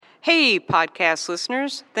Hey, podcast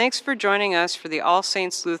listeners. Thanks for joining us for the All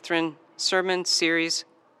Saints Lutheran Sermon Series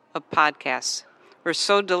of podcasts. We're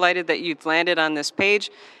so delighted that you've landed on this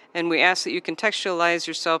page, and we ask that you contextualize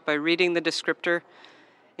yourself by reading the descriptor.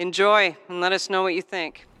 Enjoy, and let us know what you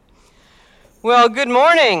think. Well, good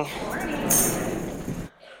morning.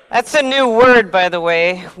 That's a new word, by the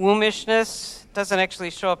way. Wommishness doesn't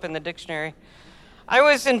actually show up in the dictionary. I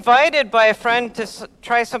was invited by a friend to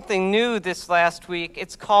try something new this last week.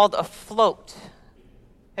 It's called a float.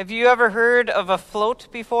 Have you ever heard of a float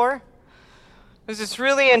before? It was this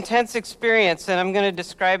really intense experience, and I'm going to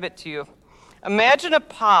describe it to you. Imagine a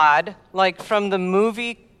pod, like from the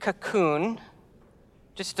movie Cocoon,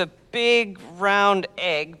 just a big round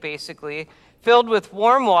egg, basically, filled with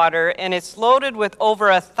warm water, and it's loaded with over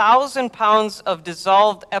 1,000 pounds of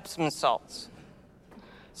dissolved Epsom salts.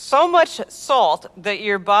 So much salt that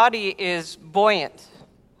your body is buoyant.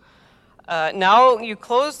 Now you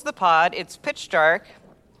close the pod, it's pitch dark.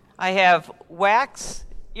 I have wax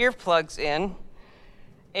earplugs in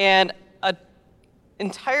and an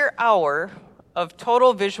entire hour of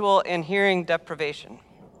total visual and hearing deprivation.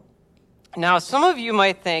 Now some of you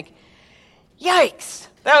might think, yikes,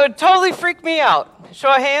 that would totally freak me out. Show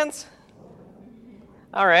of hands?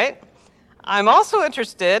 All right. I'm also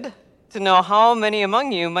interested to know how many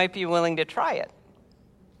among you might be willing to try it.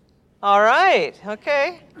 All right,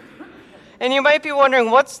 okay. And you might be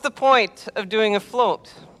wondering, what's the point of doing a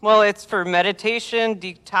float? Well, it's for meditation,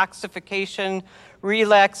 detoxification,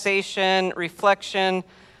 relaxation, reflection,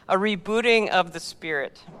 a rebooting of the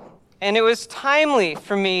spirit. And it was timely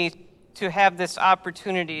for me to have this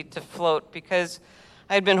opportunity to float because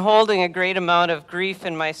I'd been holding a great amount of grief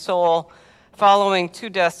in my soul following 2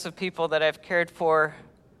 deaths of people that I've cared for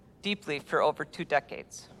deeply for over 2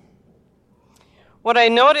 decades. What I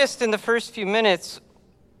noticed in the first few minutes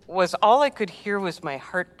was all I could hear was my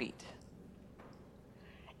heartbeat.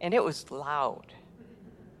 And it was loud.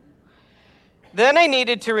 Then I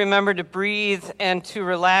needed to remember to breathe and to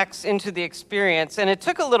relax into the experience. And it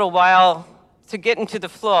took a little while to get into the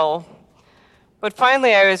flow. But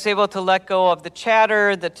finally, I was able to let go of the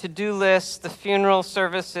chatter, the to-do list, the funeral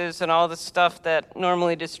services, and all the stuff that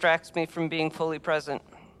normally distracts me from being fully present.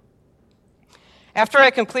 After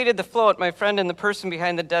I completed the float, my friend and the person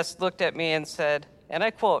behind the desk looked at me and said, and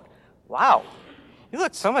I quote, "Wow, you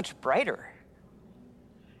look so much brighter."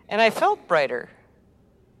 And I felt brighter.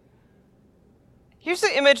 Here's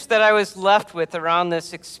the image that I was left with around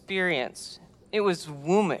this experience. It was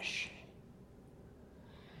wombish.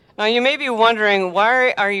 Now, you may be wondering,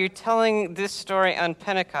 why are you telling this story on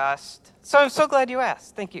Pentecost? So I'm so glad you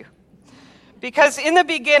asked. Thank you. Because in the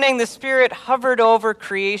beginning, the Spirit hovered over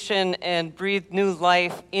creation and breathed new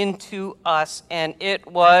life into us, and it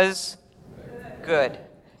was good.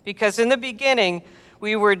 Because in the beginning,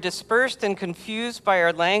 we were dispersed and confused by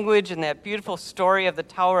our language and that beautiful story of the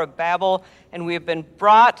Tower of Babel, and we have been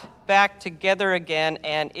brought back together again,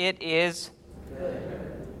 and it is good.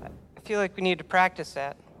 I feel like we need to practice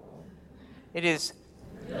that. It is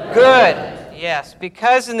good. Yes,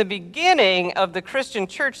 because in the beginning of the Christian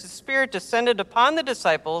church, the Spirit descended upon the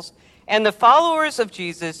disciples and the followers of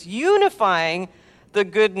Jesus, unifying the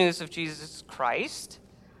good news of Jesus Christ,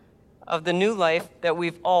 of the new life that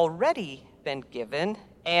we've already been given.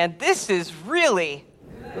 And this is really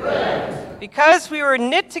good. Because we were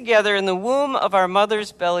knit together in the womb of our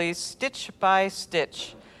mother's bellies, stitch by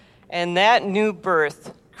stitch, and that new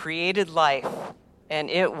birth created life,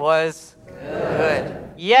 and it was good.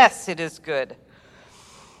 Yes, it is good.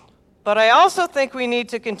 But I also think we need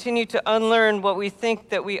to continue to unlearn what we think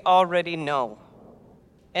that we already know.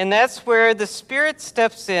 And that's where the Spirit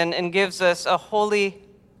steps in and gives us a holy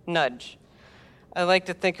nudge. I like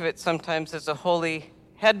to think of it sometimes as a holy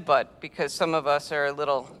headbutt because some of us are a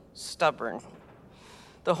little stubborn.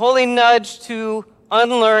 The holy nudge to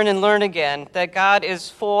unlearn and learn again that God is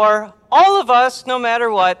for all of us no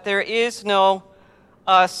matter what. There is no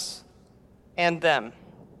us and them.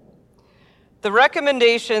 The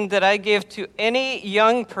recommendation that I give to any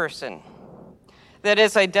young person that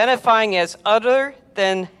is identifying as other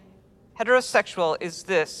than heterosexual is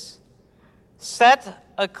this: set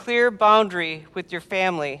a clear boundary with your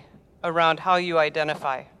family around how you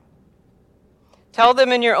identify. Tell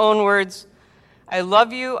them in your own words, "I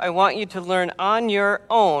love you, I want you to learn on your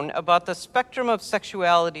own about the spectrum of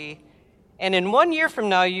sexuality, and in 1 year from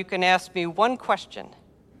now you can ask me one question.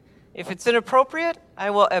 If it's inappropriate,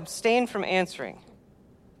 I will abstain from answering.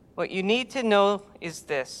 What you need to know is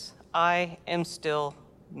this: I am still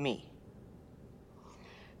me."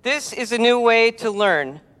 This is a new way to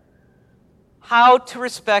learn how to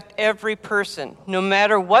respect every person, no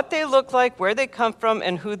matter what they look like, where they come from,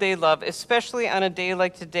 and who they love, especially on a day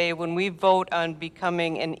like today when we vote on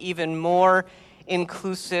becoming an even more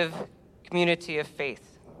inclusive community of faith.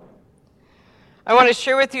 I want to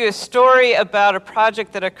share with you a story about a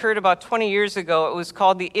project that occurred about 20 years ago. It was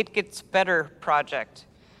called the It Gets Better Project.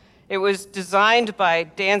 It was designed by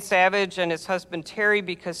Dan Savage and his husband Terry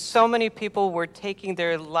because so many people were taking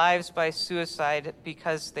their lives by suicide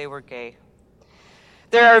because they were gay.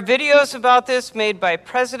 There are videos about this made by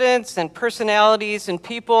presidents and personalities and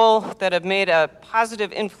people that have made a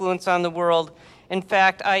positive influence on the world. In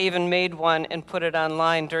fact, I even made one and put it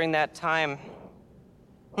online during that time.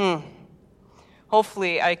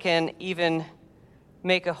 Hopefully, I can even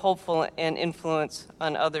make a hopeful and influence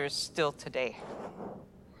on others still today.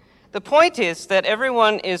 The point is that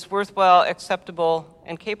everyone is worthwhile, acceptable,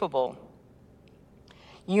 and capable.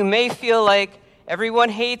 You may feel like everyone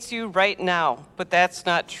hates you right now, but that's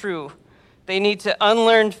not true. They need to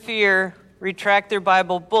unlearn fear, retract their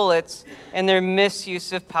Bible bullets, and their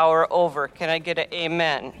misuse of power over. Can I get an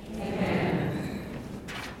amen? Amen.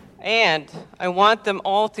 And I want them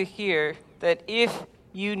all to hear that if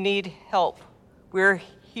you need help, we're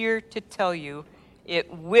here to tell you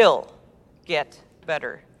it will get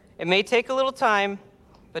better. It may take a little time,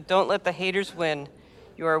 but don't let the haters win.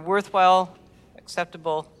 You are worthwhile,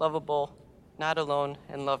 acceptable, lovable, not alone,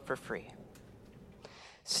 and loved for free.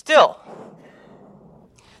 Still,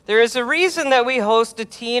 there is a reason that we host a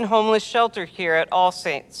teen homeless shelter here at All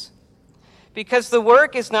Saints. Because the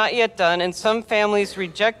work is not yet done, and some families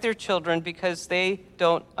reject their children because they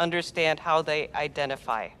don't understand how they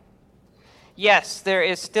identify. Yes, there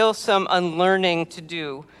is still some unlearning to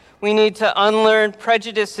do. We need to unlearn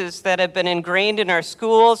prejudices that have been ingrained in our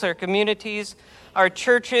schools, our communities, our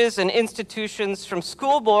churches, and institutions, from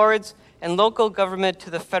school boards and local government to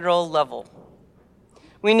the federal level.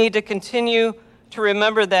 We need to continue to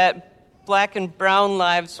remember that Black and brown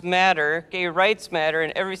lives matter, gay rights matter,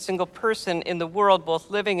 and every single person in the world,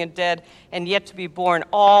 both living and dead and yet to be born,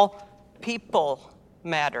 all people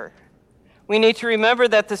matter. We need to remember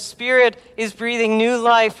that the Spirit is breathing new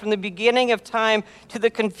life from the beginning of time to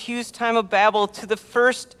the confused time of Babel, to the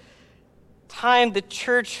first time the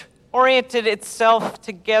church oriented itself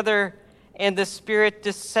together and the Spirit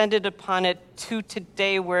descended upon it, to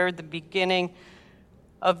today, where the beginning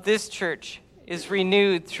of this church is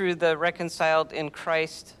renewed through the reconciled in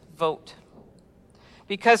Christ vote.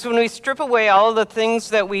 Because when we strip away all of the things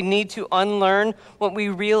that we need to unlearn, what we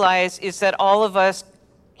realize is that all of us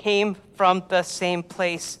came from the same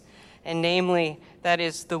place, and namely, that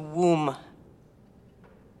is the womb.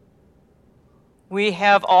 We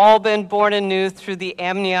have all been born anew through the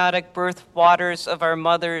amniotic birth waters of our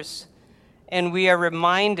mothers, and we are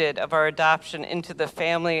reminded of our adoption into the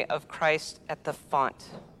family of Christ at the font.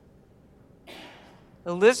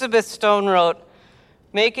 Elizabeth Stone wrote,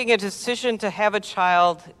 "Making a decision to have a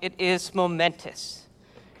child, it is momentous.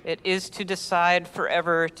 It is to decide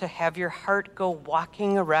forever to have your heart go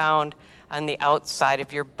walking around on the outside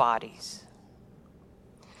of your bodies."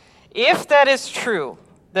 If that is true,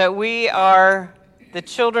 that we are the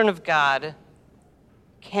children of God,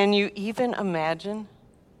 can you even imagine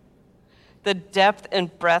the depth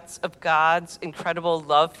and breadth of God's incredible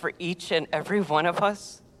love for each and every one of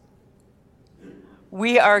us?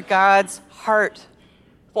 We are God's heart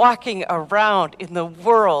walking around in the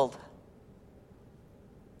world.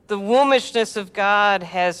 The wombishness of God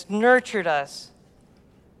has nurtured us,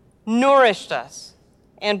 nourished us,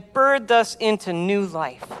 and birthed us into new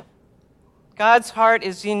life. God's heart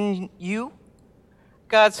is in you.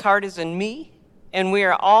 God's heart is in me, and we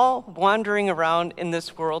are all wandering around in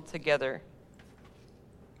this world together.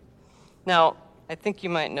 Now, I think you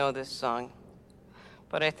might know this song,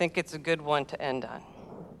 but I think it's a good one to end on.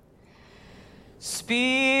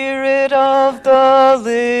 Spirit of the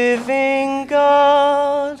living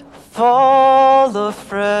God, fall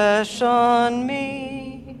afresh on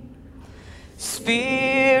me.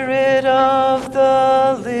 Spirit of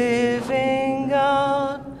the living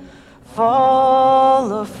God,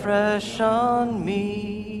 fall afresh on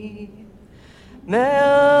me.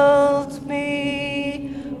 Melt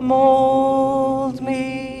me, mold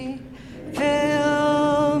me,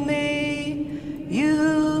 fill me,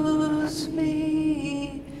 use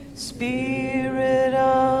me. Spirit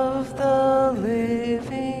of the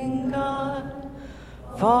living God,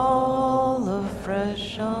 fall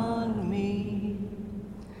afresh on me.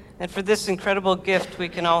 And for this incredible gift, we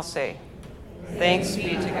can all say, thanks be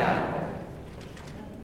to God.